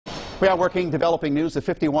We are working, developing news. A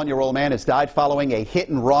 51-year-old man has died following a hit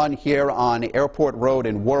and run here on Airport Road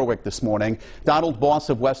in Warwick this morning. Donald Boss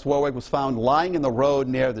of West Warwick was found lying in the road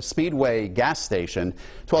near the Speedway gas station.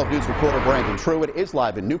 12 News reporter Brandon Truitt is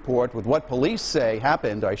live in Newport with what police say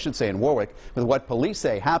happened, or I should say in Warwick, with what police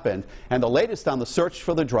say happened and the latest on the search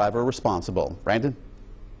for the driver responsible. Brandon?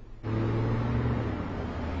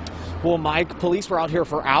 Well, Mike, police were out here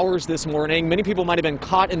for hours this morning. Many people might have been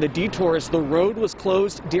caught in the detour as the road was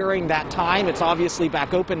closed during that time. It's obviously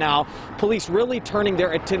back open now. Police really turning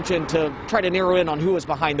their attention to try to narrow in on who was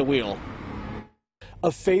behind the wheel.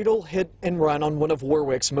 A fatal hit and run on one of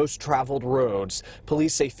Warwick's most traveled roads.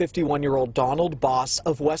 Police say 51-year-old Donald Boss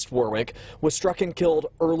of West Warwick was struck and killed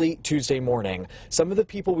early Tuesday morning. Some of the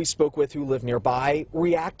people we spoke with who live nearby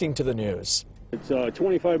reacting to the news. It's a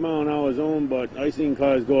 25-mile-an-hour zone, but I've seen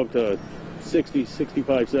cars go up to 60,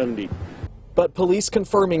 65, 70. But police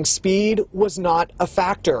confirming speed was not a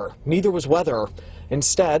factor. Neither was weather.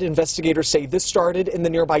 Instead, investigators say this started in the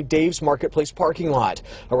nearby Dave's Marketplace parking lot.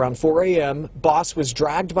 Around 4 a.m., Boss was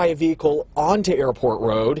dragged by a vehicle onto Airport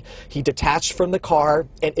Road. He detached from the car,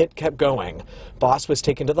 and it kept going. Boss was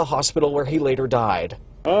taken to the hospital where he later died.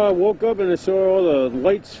 I woke up and I saw all the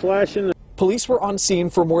lights flashing. Police were on scene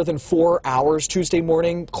for more than 4 hours Tuesday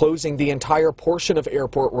morning, closing the entire portion of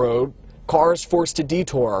Airport Road. Cars forced to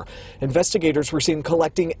detour. Investigators were seen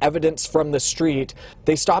collecting evidence from the street.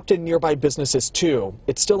 They stopped in nearby businesses too.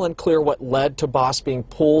 It's still unclear what led to Boss being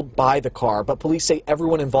pulled by the car, but police say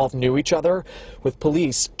everyone involved knew each other, with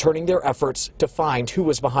police turning their efforts to find who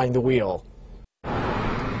was behind the wheel.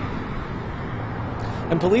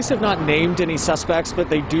 And police have not named any suspects, but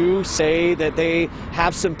they do say that they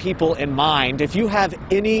have some people in mind. If you have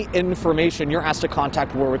any information, you're asked to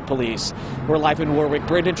contact Warwick Police. We're live in Warwick.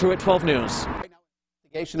 Brandon Truitt, 12 News.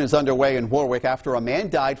 Investigation is underway in Warwick after a man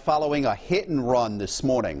died following a hit and run this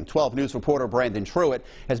morning. 12 News reporter Brandon Truitt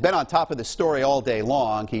has been on top of the story all day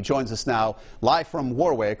long. He joins us now live from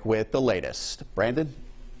Warwick with the latest. Brandon?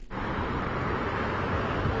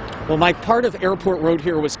 Well, Mike, part of Airport Road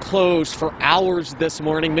here was closed for hours this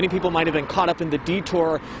morning. Many people might have been caught up in the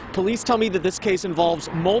detour. Police tell me that this case involves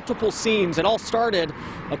multiple scenes. It all started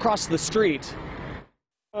across the street.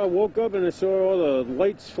 I woke up and I saw all the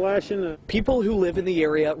lights flashing. People who live in the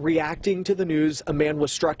area reacting to the news a man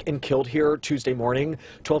was struck and killed here Tuesday morning.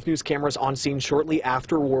 12 News cameras on scene shortly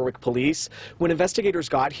after Warwick Police. When investigators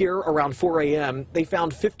got here around 4 a.m., they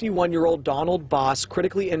found 51-year-old Donald Boss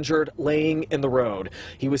critically injured laying in the road.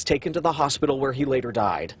 He was taken to the hospital where he later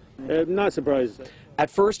died. Not surprised. At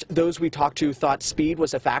first, those we talked to thought speed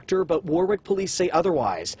was a factor, but Warwick Police say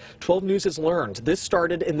otherwise. 12 News has learned this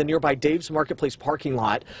started in the nearby Dave's Marketplace parking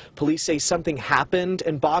lot. Police say something happened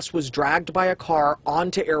and Boss was dragged by a car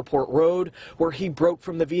onto Airport Road where he broke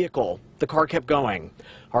from the vehicle. The car kept going.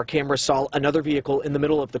 Our camera saw another vehicle in the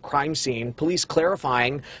middle of the crime scene. Police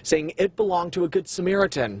clarifying, saying it belonged to a Good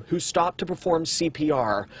Samaritan who stopped to perform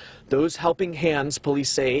CPR. Those helping hands,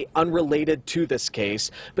 police say, unrelated to this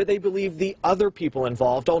case, but they believe the other people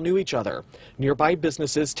involved all knew each other. Nearby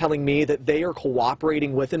businesses telling me that they are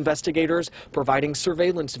cooperating with investigators, providing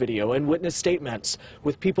surveillance video and witness statements,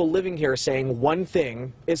 with people living here saying one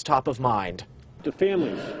thing is top of mind. The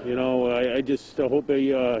families, I just hope they,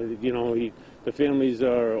 the families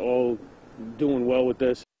are all doing well with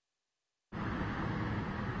this.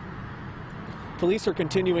 Police are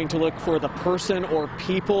continuing to look for the person or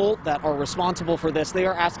people that are responsible for this. They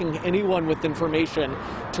are asking anyone with information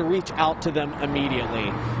to reach out to them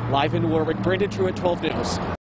immediately. Live in Warwick, Brandon Truitt, 12 News.